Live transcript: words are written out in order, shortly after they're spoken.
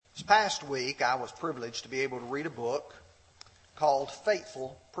This past week, I was privileged to be able to read a book called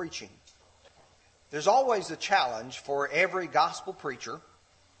Faithful Preaching. There's always a challenge for every gospel preacher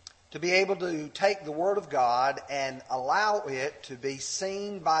to be able to take the Word of God and allow it to be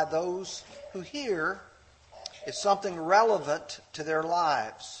seen by those who hear as something relevant to their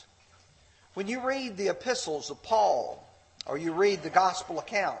lives. When you read the epistles of Paul, or you read the gospel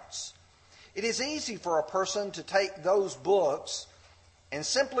accounts, it is easy for a person to take those books and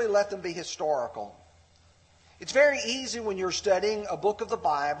simply let them be historical. It's very easy when you're studying a book of the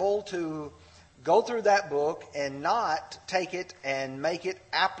Bible to go through that book and not take it and make it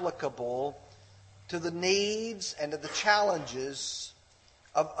applicable to the needs and to the challenges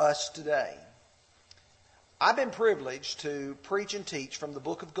of us today. I've been privileged to preach and teach from the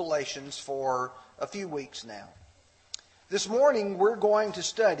book of Galatians for a few weeks now. This morning we're going to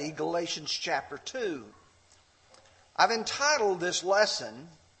study Galatians chapter 2. I've entitled this lesson,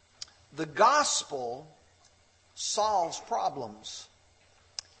 "The Gospel Solves Problems."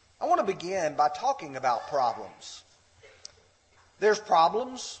 I want to begin by talking about problems. There's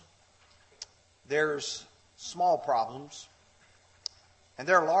problems, there's small problems, and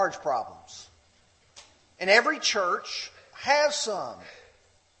there are large problems. And every church has some.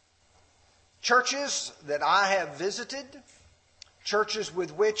 Churches that I have visited, churches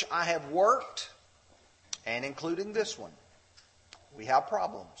with which I have worked, and including this one, we have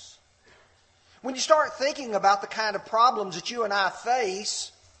problems. When you start thinking about the kind of problems that you and I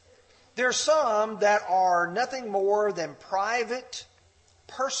face, there's some that are nothing more than private,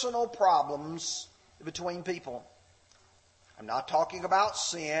 personal problems between people. I'm not talking about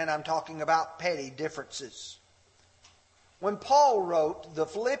sin, I'm talking about petty differences. When Paul wrote the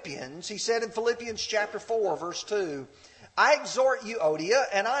Philippians, he said in Philippians chapter 4, verse 2, "I exhort Euodia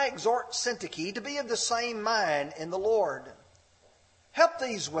and I exhort Syntyche to be of the same mind in the Lord. Help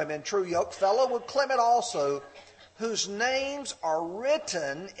these women, true yokefellow, with Clement also, whose names are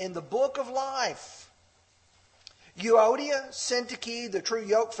written in the book of life." Euodia, Syntyche, the true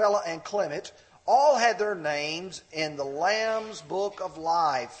yokefellow, and Clement all had their names in the Lamb's book of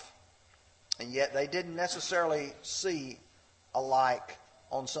life. And yet they didn't necessarily see alike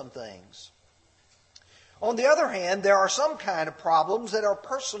on some things. On the other hand, there are some kind of problems that are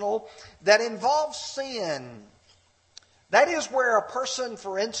personal that involve sin. That is where a person,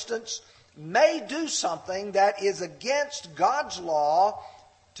 for instance, may do something that is against God's law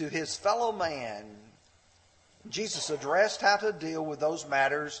to his fellow man. Jesus addressed how to deal with those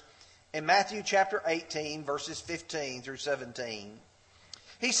matters in Matthew chapter 18, verses 15 through 17.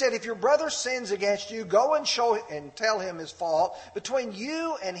 He said, "If your brother sins against you, go and show and tell him his fault. Between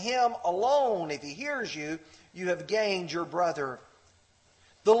you and him alone, if he hears you, you have gained your brother."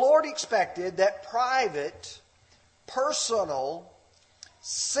 The Lord expected that private, personal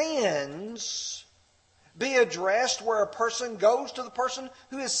sins be addressed where a person goes to the person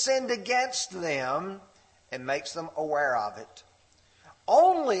who has sinned against them and makes them aware of it.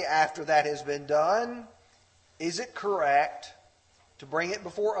 Only after that has been done is it correct to bring it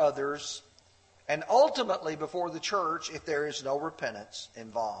before others and ultimately before the church if there is no repentance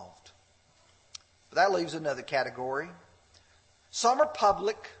involved. But that leaves another category. Some are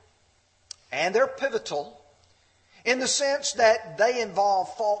public and they're pivotal in the sense that they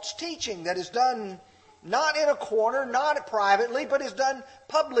involve false teaching that is done not in a corner, not privately, but is done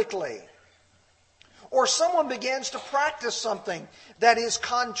publicly. Or someone begins to practice something that is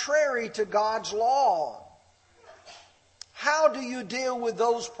contrary to God's law. How do you deal with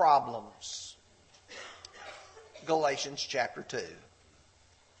those problems? Galatians chapter 2.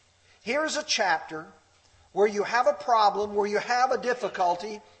 Here's a chapter where you have a problem, where you have a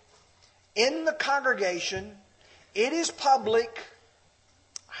difficulty in the congregation. It is public.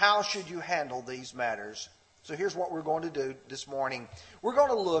 How should you handle these matters? So here's what we're going to do this morning. We're going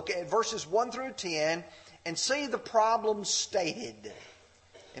to look at verses 1 through 10 and see the problem stated.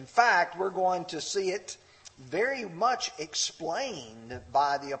 In fact, we're going to see it very much explained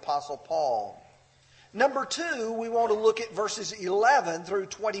by the Apostle Paul. Number 2, we want to look at verses 11 through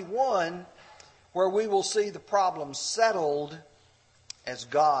 21, where we will see the problem settled as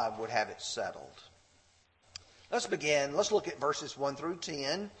God would have it settled. Let's begin. Let's look at verses 1 through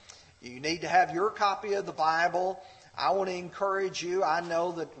 10. You need to have your copy of the Bible. I want to encourage you. I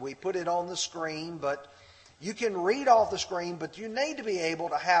know that we put it on the screen, but you can read off the screen, but you need to be able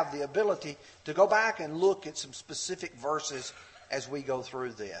to have the ability to go back and look at some specific verses as we go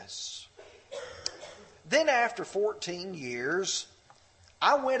through this. "Then after 14 years,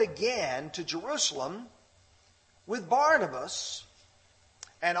 I went again to Jerusalem with Barnabas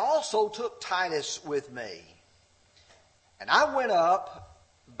and also took Titus with me. And I went up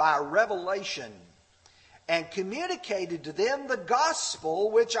by revelation, and communicated to them the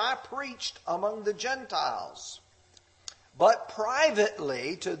gospel which I preached among the Gentiles, but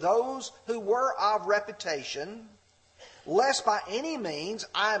privately to those who were of reputation, lest by any means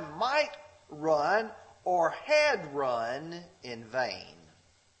I might run or had run in vain.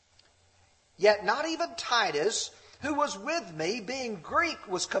 Yet not even Titus, who was with me, being Greek,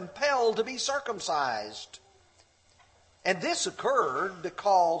 was compelled to be circumcised. And this occurred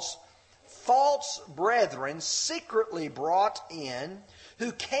because false brethren secretly brought in,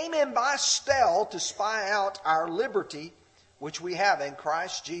 who came in by stealth to spy out our liberty, which we have in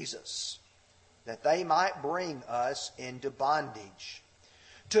Christ Jesus, that they might bring us into bondage,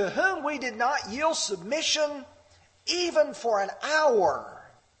 to whom we did not yield submission even for an hour,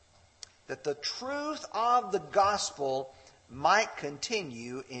 that the truth of the gospel might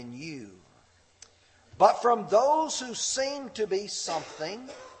continue in you. But from those who seemed to be something,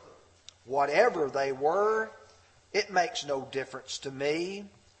 whatever they were, it makes no difference to me.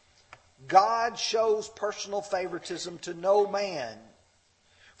 God shows personal favoritism to no man.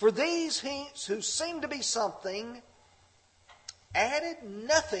 For these who seemed to be something added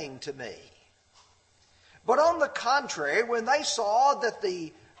nothing to me. But on the contrary, when they saw that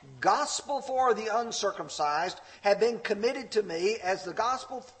the gospel for the uncircumcised had been committed to me as the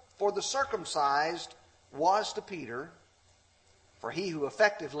gospel for the circumcised was to Peter, for he who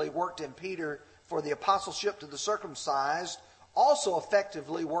effectively worked in Peter for the apostleship to the circumcised also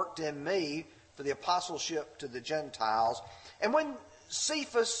effectively worked in me for the apostleship to the Gentiles. And when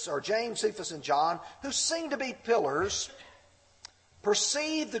Cephas, or James, Cephas, and John, who seemed to be pillars,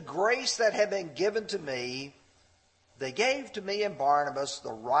 perceived the grace that had been given to me, they gave to me and Barnabas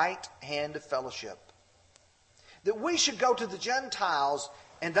the right hand of fellowship, that we should go to the Gentiles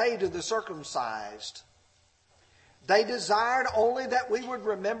and they to the circumcised. They desired only that we would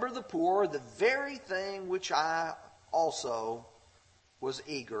remember the poor, the very thing which I also was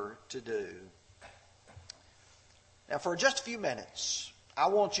eager to do. Now, for just a few minutes, I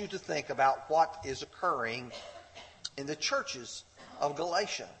want you to think about what is occurring in the churches of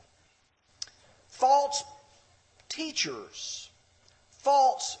Galatia. False teachers,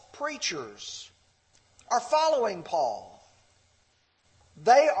 false preachers are following Paul.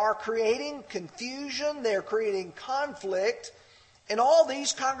 They are creating confusion, they're creating conflict in all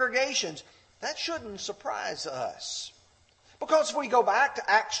these congregations. That shouldn't surprise us. Because if we go back to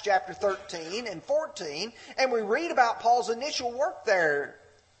Acts chapter 13 and 14 and we read about Paul's initial work there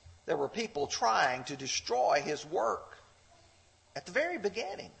were people trying to destroy his work at the very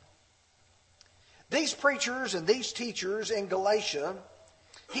beginning. These preachers and these teachers in Galatia,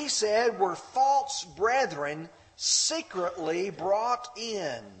 he said, were false brethren secretly brought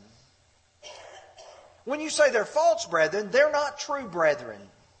in. When you say they're false brethren, they're not true brethren.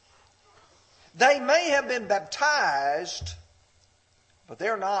 They may have been baptized, but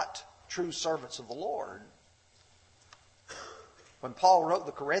they're not true servants of the Lord. When Paul wrote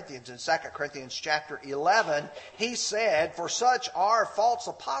the Corinthians in 2 Corinthians chapter 11, he said, "For such are false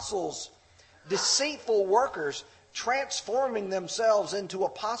apostles, deceitful workers, transforming themselves into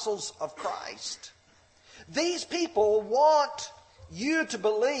apostles of Christ." These people want you to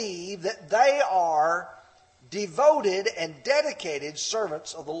believe that they are devoted and dedicated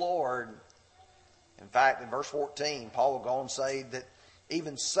servants of the Lord. In fact, in verse 14, Paul will go on and say that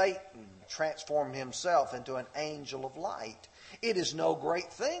even Satan transformed himself into an angel of light. It is no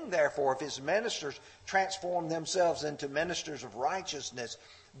great thing, therefore, if his ministers transform themselves into ministers of righteousness.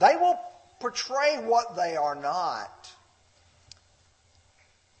 They will portray what they are not.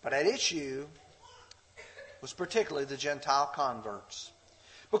 But at issue was particularly the Gentile converts.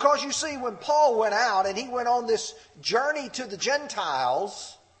 Because you see, when Paul went out and he went on this journey to the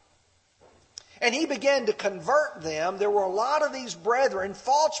Gentiles and he began to convert them, there were a lot of these brethren,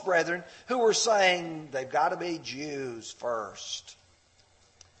 false brethren, who were saying they've got to be Jews first.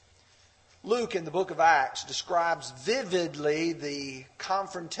 Luke in the book of Acts describes vividly the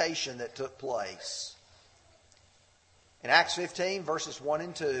confrontation that took place. In Acts 15, verses 1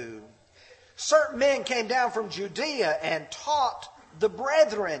 and 2, certain men came down from Judea and taught the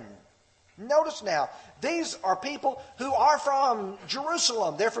brethren. Notice now, these are people who are from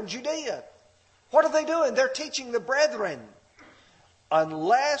Jerusalem. They're from Judea. What are they doing? They're teaching the brethren.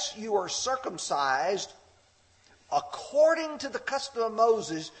 Unless you are circumcised according to the custom of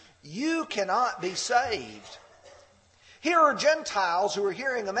Moses, you cannot be saved. Here are Gentiles who are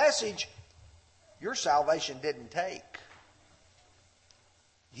hearing a message your salvation didn't take.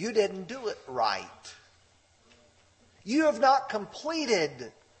 You didn't do it right. You have not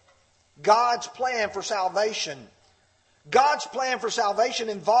completed God's plan for salvation. God's plan for salvation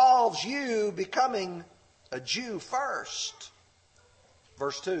involves you becoming a Jew first.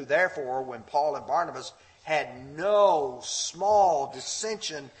 Verse 2, therefore, when Paul and Barnabas had no small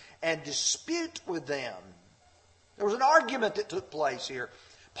dissension and dispute with them. There was an argument that took place here.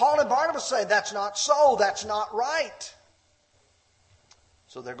 Paul and Barnabas say, that's not so, that's not right.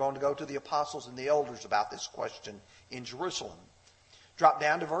 So they're going to go to the apostles and the elders about this question in Jerusalem. Drop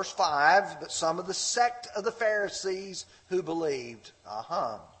down to verse 5, but some of the sect of the Pharisees who believed.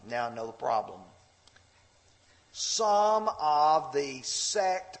 Now I know the problem. Some of the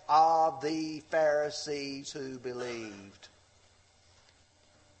sect of the Pharisees who believed.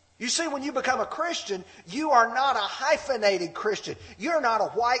 You see, when you become a Christian, you are not a hyphenated Christian. You're not a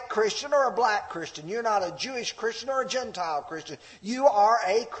white Christian or a black Christian. You're not a Jewish Christian or a Gentile Christian. You are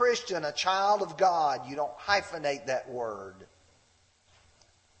a Christian, a child of God. You don't hyphenate that word.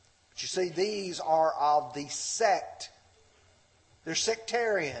 But you see, these are of the sect. They're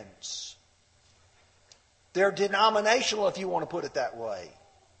sectarians. They're denominational, if you want to put it that way.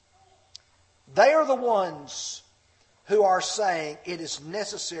 They are the ones who are saying it is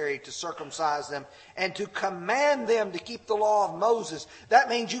necessary to circumcise them and to command them to keep the law of Moses. That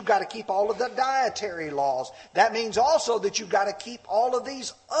means you've got to keep all of the dietary laws. That means also that you've got to keep all of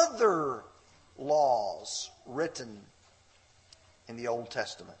these other laws written in the Old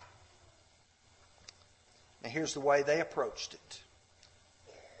Testament. Now here's the way they approached it.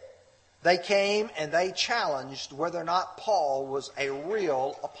 They came and they challenged whether or not Paul was a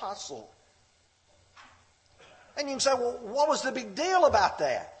real apostle. And you can say, well, what was the big deal about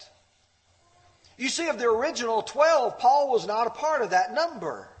that? You see, of the original 12, Paul was not a part of that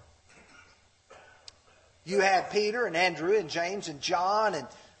number. You had Peter and Andrew and James and John and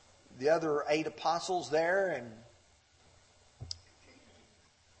the other 8 apostles there. And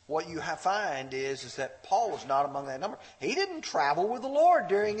what you find is that Paul was not among that number. He didn't travel with the Lord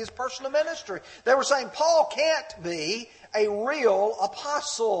during his personal ministry. They were saying Paul can't be a real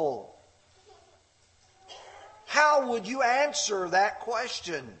apostle. How would you answer that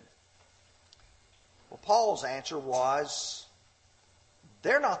question? Well, Paul's answer was,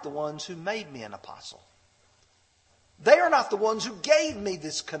 they're not the ones who made me an apostle. They are not the ones who gave me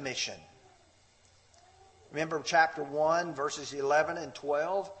this commission. Remember chapter 1, verses 11 and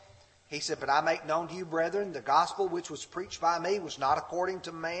 12? He said, but I make known to you, brethren, the gospel which was preached by me was not according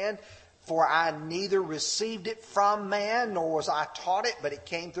to man, for I neither received it from man, nor was I taught it, but it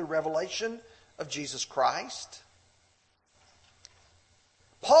came through revelation of Jesus Christ.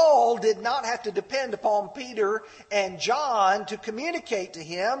 Paul did not have to depend upon Peter and John to communicate to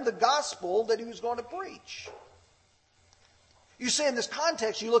him the gospel that he was going to preach. You see, in this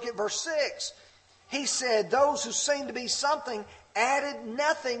context, you look at verse 6. He said, those who seemed to be something added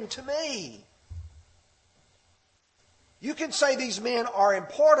nothing to me. You can say these men are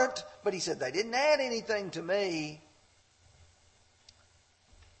important, but he said they didn't add anything to me.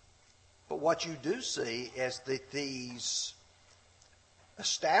 But what you do see is that these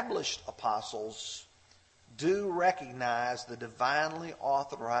established apostles do recognize the divinely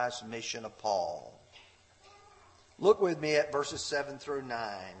authorized mission of Paul. Look with me at verses 7 through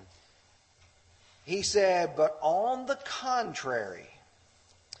 9. He said, but on the contrary,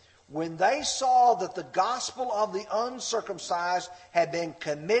 when they saw that the gospel of the uncircumcised had been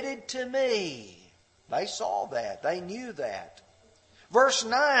committed to me, they saw that, they knew that. Verse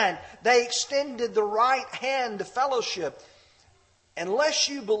 9, they extended the right hand to fellowship. Unless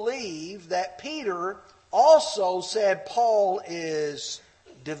you believe that Peter also said Paul is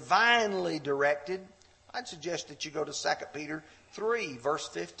divinely directed, I'd suggest that you go to 2 Peter 3, verse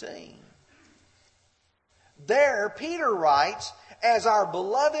 15. There, Peter writes, as our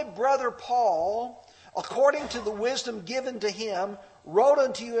beloved brother Paul, according to the wisdom given to him, wrote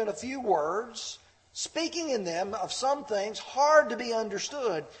unto you in a few words, speaking in them of some things hard to be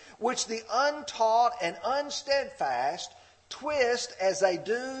understood, which the untaught and unsteadfast twist as they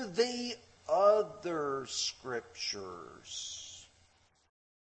do the other scriptures.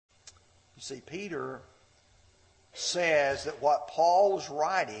 You see, Peter says that what Paul was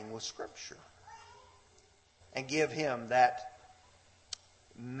writing was scripture, and give him that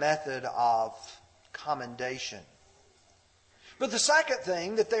method of commendation. But the second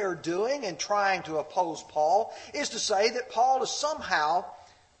thing that they are doing in trying to oppose Paul is to say that Paul is somehow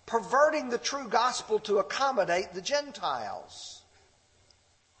perverting the true gospel to accommodate the Gentiles.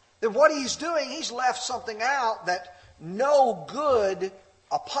 Then what he's doing, he's left something out that no good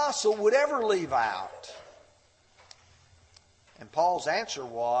apostle would ever leave out. And Paul's answer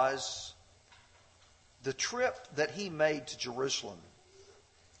was, the trip that he made to Jerusalem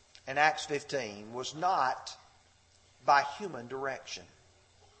in Acts 15 was not by human direction.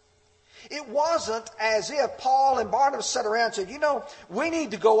 It wasn't as if Paul and Barnabas sat around and said, we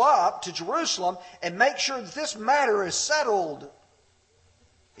need to go up to Jerusalem and make sure that this matter is settled.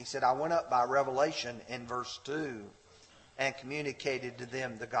 He said, I went up by revelation in verse 2 and communicated to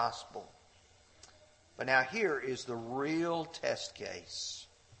them the gospel. But now here is the real test case.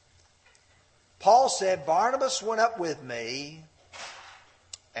 Paul said, Barnabas went up with me,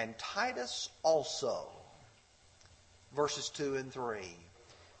 and Titus also. Verses 2 and 3.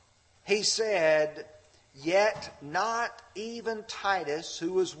 He said, yet not even Titus,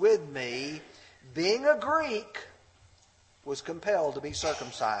 who was with me, being a Greek, was compelled to be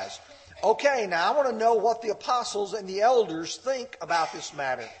circumcised. Okay, now I want to know what the apostles and the elders think about this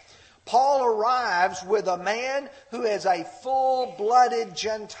matter. Paul arrives with a man who is a full-blooded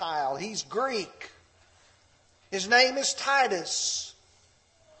Gentile. He's Greek. His name is Titus.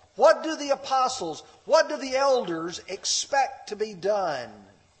 What do the apostles, what do the elders expect to be done?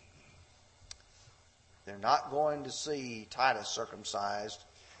 They're not going to see Titus circumcised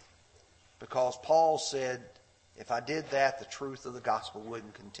because Paul said, if I did that, the truth of the gospel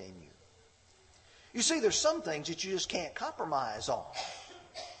wouldn't continue. You see, there's some things that you just can't compromise on.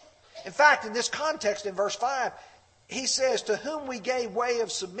 In fact, in this context, in verse 5, he says, to whom we gave way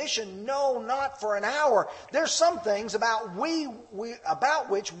of submission, no, not for an hour. There's some things about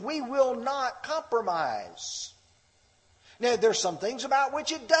which we will not compromise. Now, there's some things about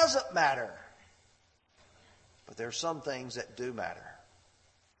which it doesn't matter. But there's some things that do matter.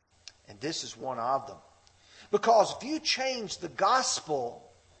 And this is one of them. Because if you change the gospel,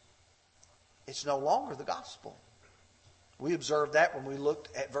 it's no longer the gospel. We observed that when we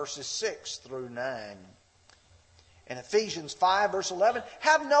looked at verses 6 through 9. In Ephesians 5, verse 11,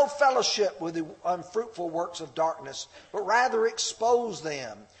 have no fellowship with the unfruitful works of darkness, but rather expose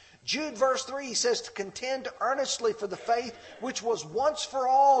them. Jude, verse 3, he says to contend earnestly for the faith which was once for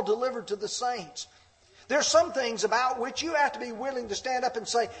all delivered to the saints. There's some things about which you have to be willing to stand up and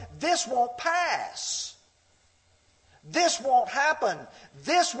say, this won't pass. This won't happen.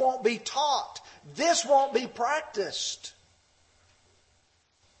 This won't be taught. This won't be practiced.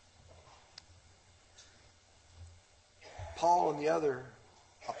 Paul and the other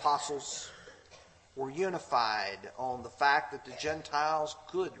apostles were unified on the fact that the Gentiles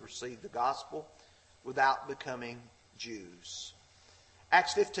could receive the gospel without becoming Jews.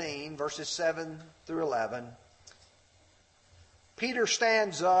 Acts 15, verses 7 through 11. Peter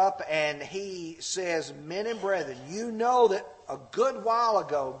stands up and he says, men and brethren, you know that a good while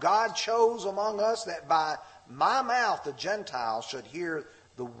ago God chose among us that by my mouth the Gentiles should hear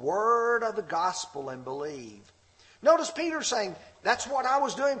the word of the gospel and believe. Notice Peter saying, that's what I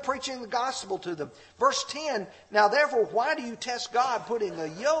was doing, preaching the gospel to them. Verse 10, now therefore why do you test God, putting a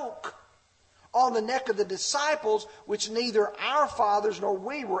yoke on the neck of the disciples, which neither our fathers nor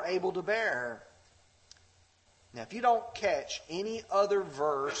we were able to bear? Now if you don't catch any other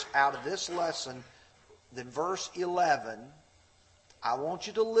verse out of this lesson than verse 11, I want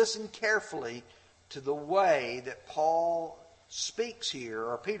you to listen carefully to the way that Paul speaks here,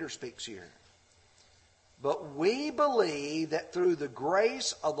 or Peter speaks here. But we believe that through the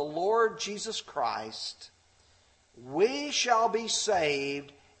grace of the Lord Jesus Christ, we shall be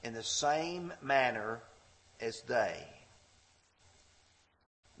saved in the same manner as they.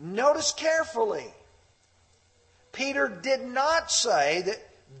 Notice carefully, Peter did not say that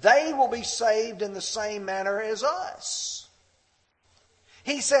they will be saved in the same manner as us.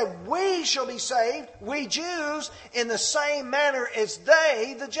 He said, we shall be saved, we Jews, in the same manner as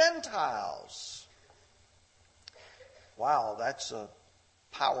they, the Gentiles. Wow, that's a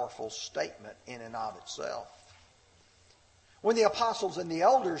powerful statement in and of itself. When the apostles and the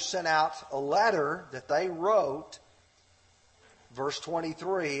elders sent out a letter that they wrote, verse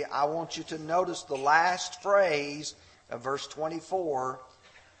 23, I want you to notice the last phrase of verse 24.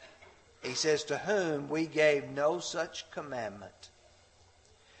 He says, to whom we gave no such commandment.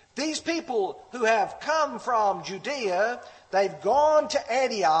 These people who have come from Judea, they've gone to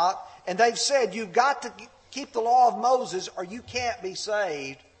Antioch, and they've said, you've got to keep the law of Moses or you can't be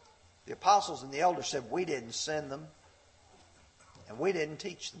saved. The apostles and the elders said, we didn't send them, and we didn't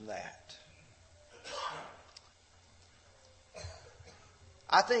teach them that.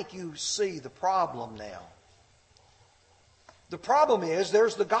 I think you see the problem now. The problem is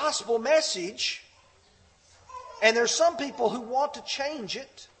there's the gospel message, and there's some people who want to change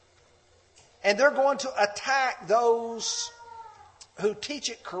it, and they're going to attack those who teach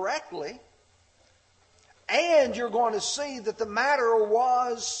it correctly. And you're going to see that the matter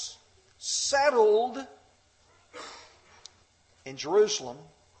was settled in Jerusalem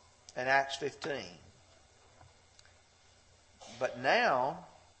in Acts 15. But now,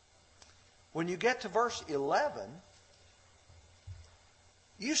 when you get to verse 11,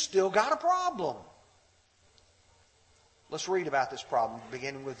 you still got a problem. Let's read about this problem,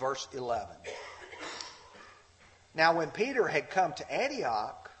 beginning with verse 11. Now, when Peter had come to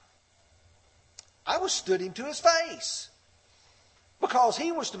Antioch, I withstood him to his face, because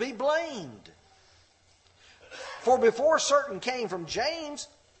he was to be blamed. For before certain came from James,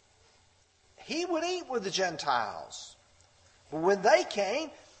 he would eat with the Gentiles. But when they came,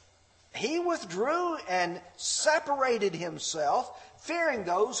 he withdrew and separated himself, fearing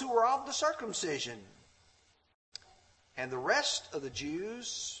those who were of the circumcision. And the rest of the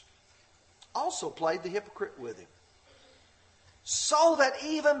Jews also played the hypocrite with him, so that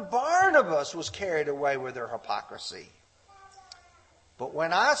even Barnabas was carried away with their hypocrisy. But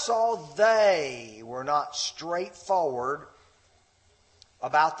when I saw they were not straightforward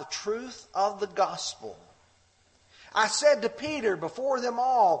about the truth of the gospel, I said to Peter before them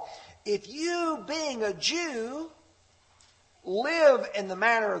all, if you, being a Jew, live in the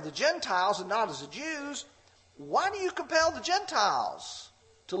manner of the Gentiles and not as the Jews, why do you compel the Gentiles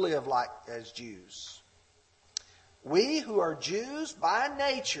to live like as Jews? We who are Jews by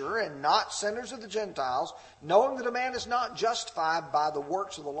nature and not sinners of the Gentiles, knowing that a man is not justified by the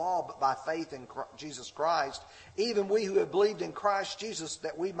works of the law, but by faith in Jesus Christ, even we who have believed in Christ Jesus,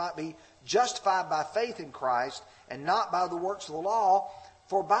 that we might be justified by faith in Christ and not by the works of the law.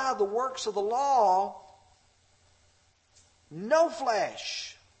 For by the works of the law, no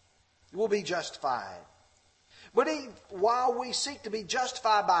flesh will be justified. But while we seek to be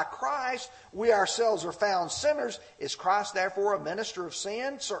justified by Christ, we ourselves are found sinners. Is Christ therefore a minister of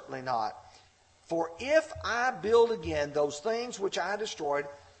sin? Certainly not. For if I build again those things which I destroyed,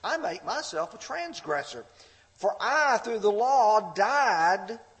 I make myself a transgressor. For I, through the law,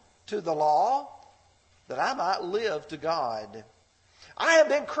 died to the law, that I might live to God. I have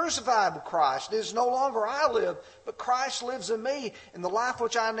been crucified with Christ. It is no longer I live, but Christ lives in me. In the life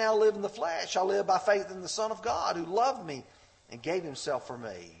which I now live in the flesh, I live by faith in the Son of God, who loved me and gave himself for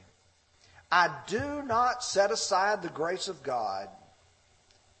me. I do not set aside the grace of God.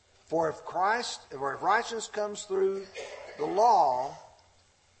 For if righteousness comes through the law,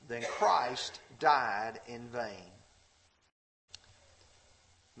 then Christ died in vain.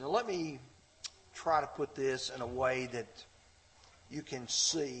 Now let me try to put this in a way that you can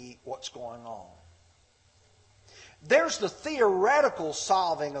see what's going on. There's the theoretical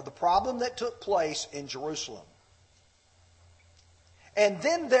solving of the problem that took place in Jerusalem. And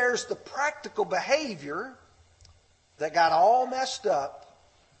then there's the practical behavior that got all messed up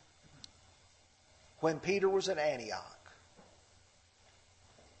when Peter was at Antioch.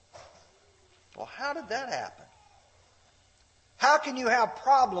 Well, how did that happen? How can you have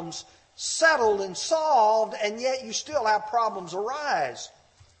problems settled and solved, and yet you still have problems arise?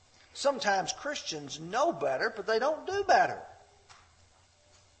 Sometimes Christians know better, but they don't do better.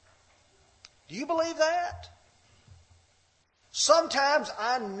 Do you believe that? Sometimes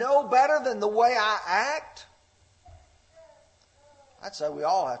I know better than the way I act. I'd say we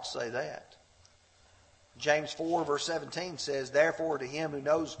all have to say that. James 4 verse 17 says, therefore to him who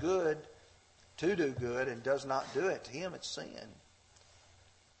knows good to do good and does not do it, to him it's sin.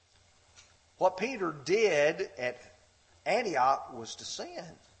 What Peter did at Antioch was to sin.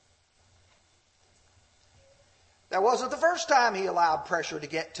 That wasn't the first time he allowed pressure to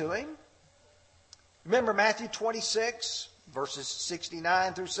get to him. Remember Matthew 26, verses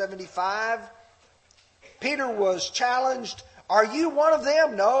 69 through 75? Peter was challenged, are you one of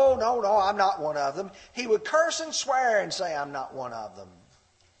them? No, I'm not one of them. He would curse and swear and say, I'm not one of them.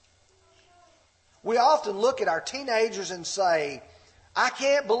 We often look at our teenagers and say, I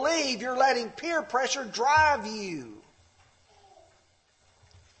can't believe you're letting peer pressure drive you.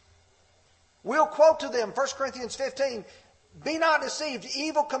 We'll quote to them 1 Corinthians 15, be not deceived,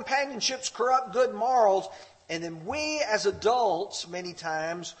 evil companionships corrupt good morals. And then we as adults many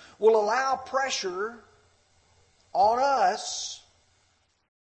times will allow pressure on us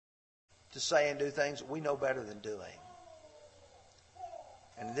to say and do things that we know better than doing.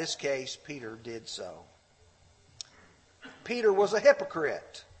 And in this case, Peter did so. Peter was a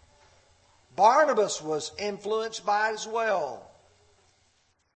hypocrite. Barnabas was influenced by it as well.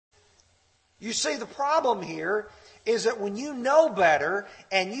 You see, the problem here is that when you know better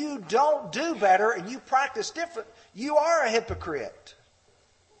and you don't do better and you practice different, you are a hypocrite.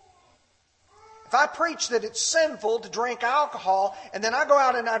 If I preach that it's sinful to drink alcohol and then I go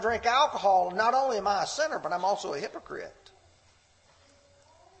out and I drink alcohol, not only am I a sinner, but I'm also a hypocrite.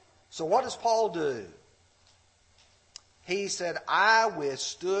 So what does Paul do? He said, I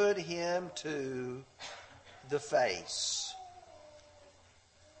withstood him to the face.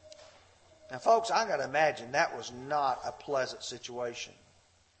 Now, folks, I got to imagine that was not a pleasant situation.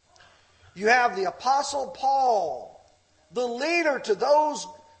 You have the Apostle Paul, the leader to those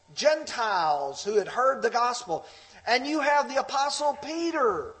Gentiles who had heard the gospel. And you have the Apostle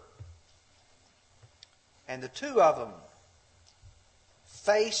Peter. And the two of them,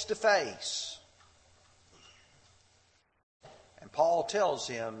 face to face. And Paul tells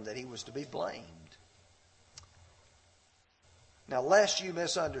him that he was to be blamed. Now, lest you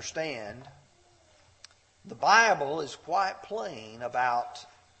misunderstand, the Bible is quite plain about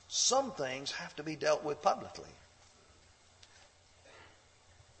some things have to be dealt with publicly.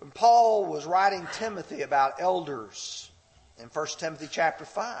 When Paul was writing Timothy about elders in 1 Timothy chapter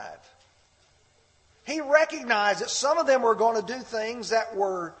 5, he recognized that some of them were going to do things that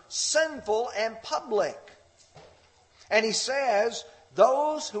were sinful and public. And he says,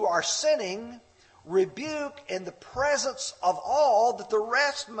 those who are sinning, rebuke in the presence of all, that the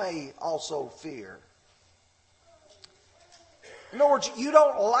rest may also fear. In other words, you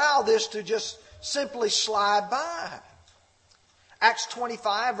don't allow this to just simply slide by. Acts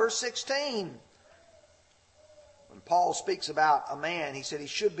 25, verse 16. When Paul speaks about a man, he said he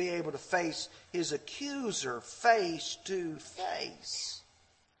should be able to face his accuser face to face.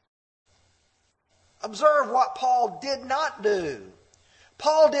 Observe what Paul did not do.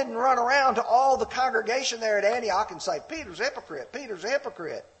 Paul didn't run around to all the congregation there at Antioch and say, Peter's a hypocrite, Peter's a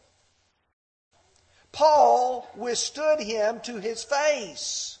hypocrite. Paul withstood him to his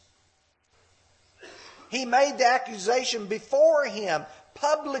face. He made the accusation before him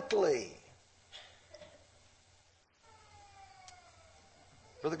publicly.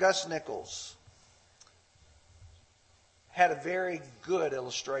 Brother Gus Nichols had a very good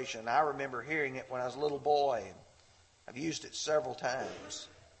illustration. I remember hearing it when I was a little boy. I've used it several times.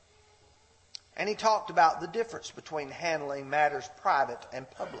 And he talked about the difference between handling matters private and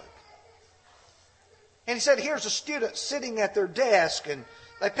public. And he said, here's a student sitting at their desk and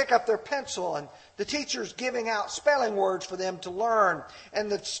they pick up their pencil and the teacher's giving out spelling words for them to learn. And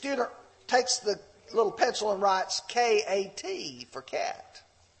the student takes the little pencil and writes K-A-T for cat.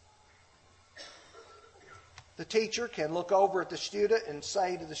 The teacher can look over at the student and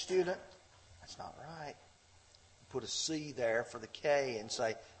say to the student, that's not right. Put a C there for the K and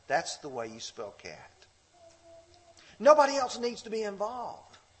say, that's the way you spell cat. Nobody else needs to be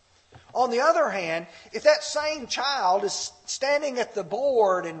involved. On the other hand, if that same child is standing at the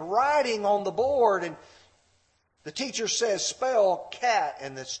board and writing on the board and the teacher says spell cat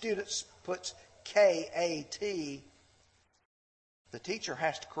and the student puts K-A-T, the teacher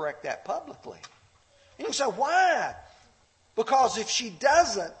has to correct that publicly. And you say, why? Because if she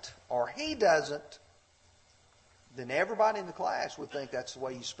doesn't or he doesn't, then everybody in the class would think that's the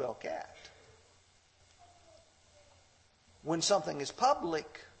way you spell cat. When something is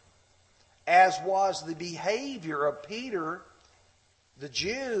public, as was the behavior of Peter, the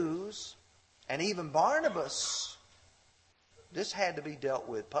Jews, and even Barnabas, this had to be dealt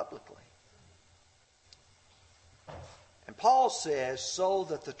with publicly. And Paul says, so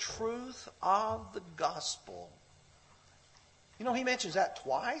that the truth of the gospel. You know, he mentions that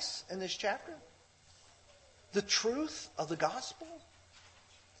twice in this chapter. The truth of the gospel.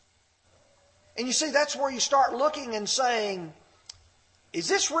 And you see, that's where you start looking and saying, is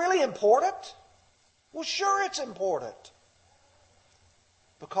this really important? Well, sure it's important.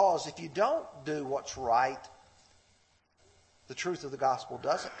 Because if you don't do what's right, the truth of the gospel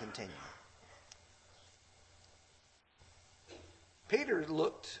doesn't continue.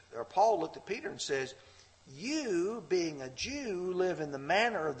 Paul looked at Peter and says, you, being a Jew, live in the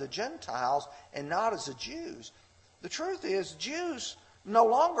manner of the Gentiles and not as the Jews. The truth is, Jews no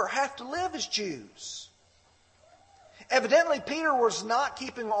longer have to live as Jews. Evidently, Peter was not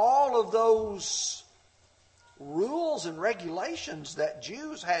keeping all of those rules and regulations that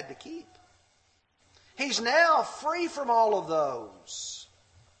Jews had to keep. He's now free from all of those.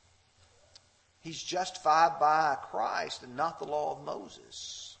 He's justified by Christ and not the law of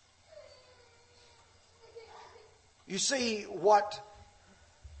Moses. You see, what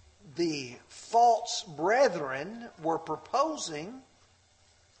the false brethren were proposing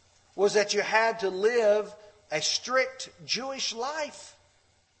was that you had to live a strict Jewish life.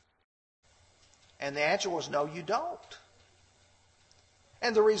 And the answer was, no, you don't.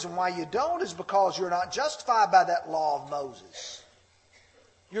 And the reason why you don't is because you're not justified by that law of Moses.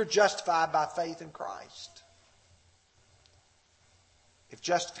 You're justified by faith in Christ. If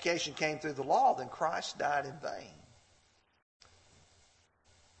justification came through the law, then Christ died in vain.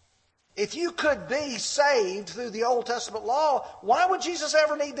 If you could be saved through the Old Testament law, why would Jesus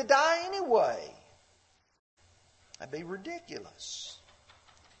ever need to die anyway? That'd be ridiculous.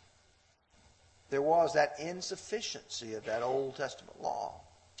 there was that insufficiency of that Old Testament law.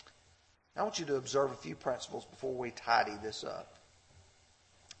 I want you to observe a few principles before we tidy this up.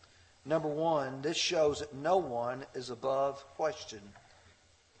 Number one, this shows that no one is above question.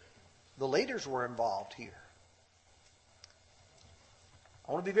 The leaders were involved here.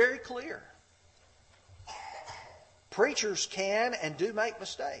 I want to be very clear. Preachers can and do make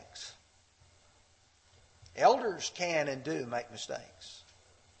mistakes. Elders can and do make mistakes.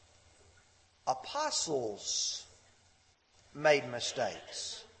 Apostles made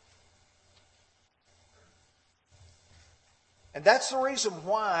mistakes. And that's the reason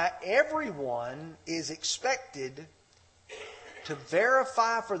why everyone is expected to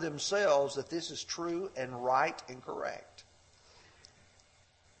verify for themselves that this is true and right and correct.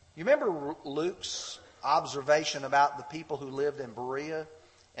 You remember Luke's observation about the people who lived in Berea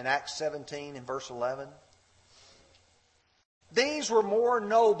in Acts 17 and verse 11? These were more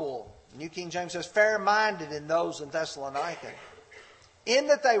noble, New King James says, fair-minded than those in Thessalonica, in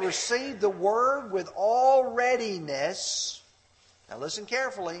that they received the word with all readiness. Now listen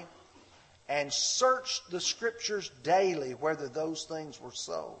carefully. And searched the Scriptures daily whether those things were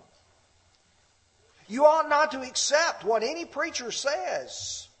so. You ought not to accept what any preacher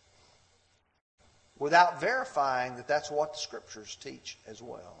says without verifying that that's what the Scriptures teach as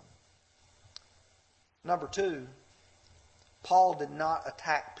well. Number two, Paul did not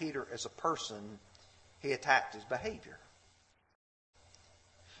attack Peter as a person. He attacked his behavior.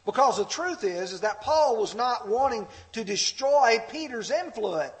 Because the truth is that Paul was not wanting to destroy Peter's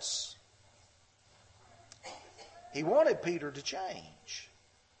influence. He wanted Peter to change.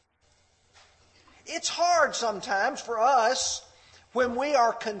 It's hard sometimes for us when we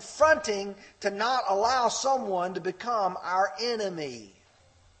are confronting to not allow someone to become our enemy.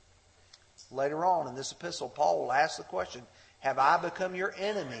 Later on in this epistle, Paul will ask the question, have I become your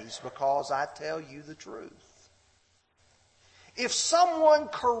enemies because I tell you the truth? If someone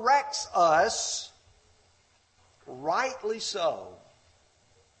corrects us, rightly so,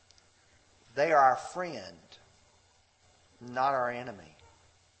 they are our friend, not our enemy.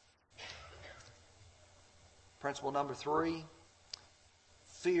 Principle number 3,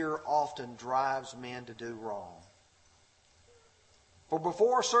 fear often drives men to do wrong. For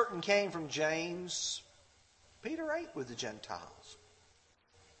before certain came from James, Peter ate with the Gentiles.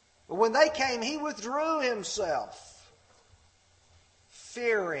 But when they came, he withdrew himself,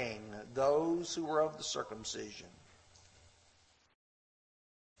 fearing those who were of the circumcision.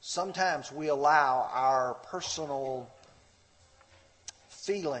 Sometimes we allow our personal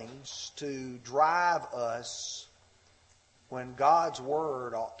feelings to drive us when God's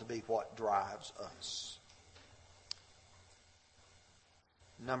Word ought to be what drives us.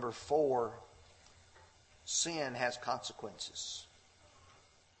 Number 4, sin has consequences.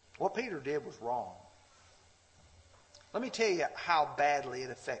 What Peter did was wrong. Let me tell you how badly it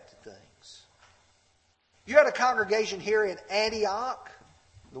affected things. You had a congregation here in Antioch,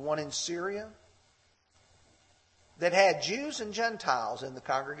 the one in Syria, that had Jews and Gentiles in the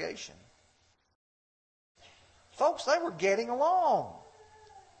congregation. Folks, they were getting along.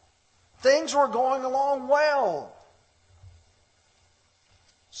 Things were going along well.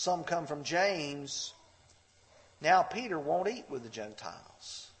 Some come from James. Now Peter won't eat with the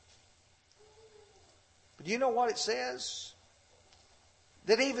Gentiles. But do you know what it says?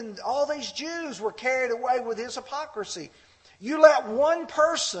 That even all these Jews were carried away with his hypocrisy. You let one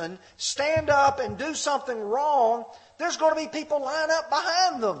person stand up and do something wrong, there's going to be people line up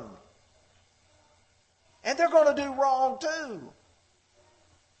behind them. And they're going to do wrong too.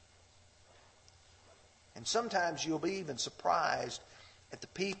 And sometimes you'll be even surprised at the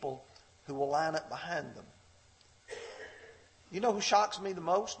people who will line up behind them. You know who shocks me the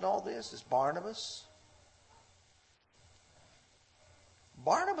most in all this is Barnabas.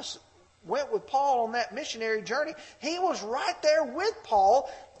 Barnabas went with Paul on that missionary journey. He was right there with Paul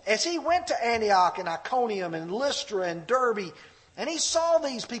as he went to Antioch and Iconium and Lystra and Derbe. And he saw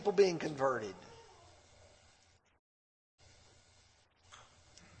these people being converted.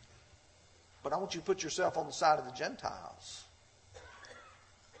 But I want you to put yourself on the side of the Gentiles.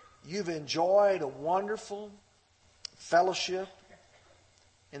 You've enjoyed a wonderful fellowship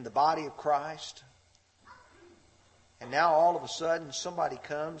in the body of Christ. And now all of a sudden somebody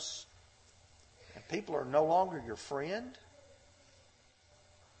comes and people are no longer your friend.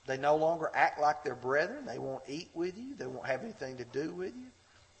 They no longer act like their brethren. They won't eat with you. They won't have anything to do with you.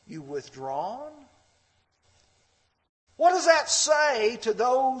 You've withdrawn. What does that say to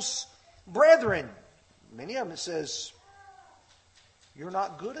those brethren? Many of them it says, you're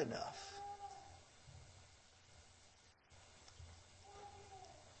not good enough.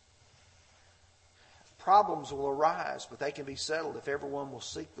 Problems will arise, but they can be settled if everyone will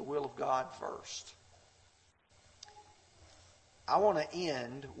seek the will of God first. I want to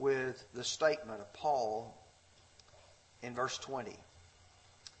end with the statement of Paul in verse 20.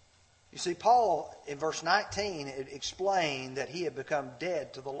 You see, Paul, in verse 19, explained that he had become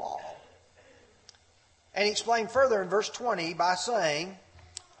dead to the law. And he explained further in verse 20 by saying,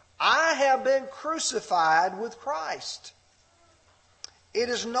 I have been crucified with Christ. It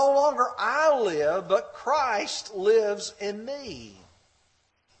is no longer I live, but Christ lives in me.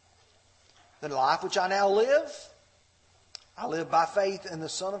 The life which I now live, I live by faith in the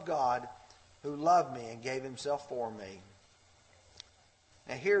Son of God who loved me and gave himself for me.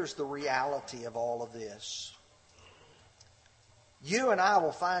 Now here's the reality of all of this. You and I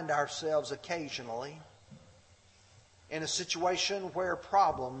will find ourselves occasionally in a situation where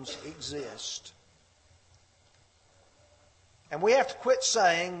problems exist. And we have to quit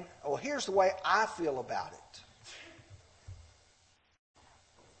saying, well, here's the way I feel about it.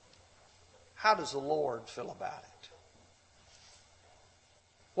 How does the Lord feel about it?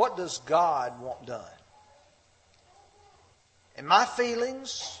 What does God want done? And my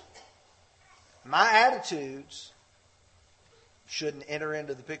feelings, my attitudes shouldn't enter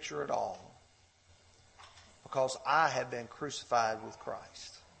into the picture at all, because I have been crucified with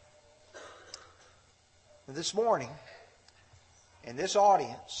Christ. And this morning, in this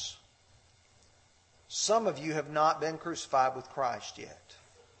audience, some of you have not been crucified with Christ yet.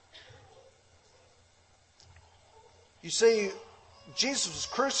 You see, Jesus was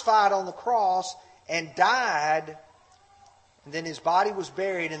crucified on the cross and died, and then his body was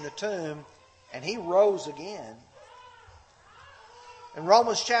buried in the tomb, and he rose again. In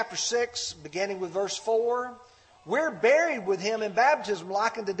Romans chapter 6, beginning with verse 4, we're buried with him in baptism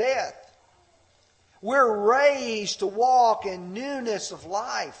like unto death. We're raised to walk in newness of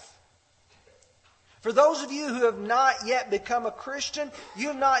life. For those of you who have not yet become a Christian, you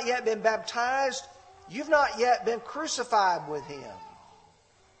have not yet been baptized, you've not yet been crucified with him.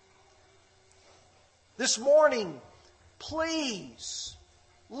 This morning, please,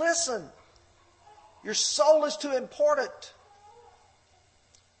 listen. Your soul is too important,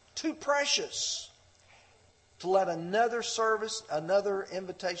 too precious to let another service, another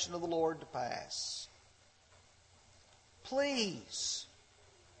invitation of the Lord to pass. Please,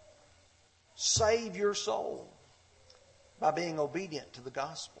 save your soul by being obedient to the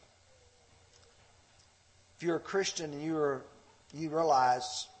gospel. If you're a Christian and you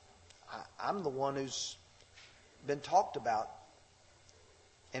realize, I'm the one who's been talked about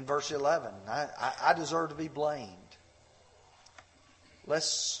in verse 11. I deserve to be blamed.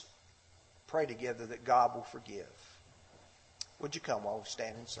 Let's pray together that God will forgive. Would you come while we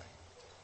stand and sing?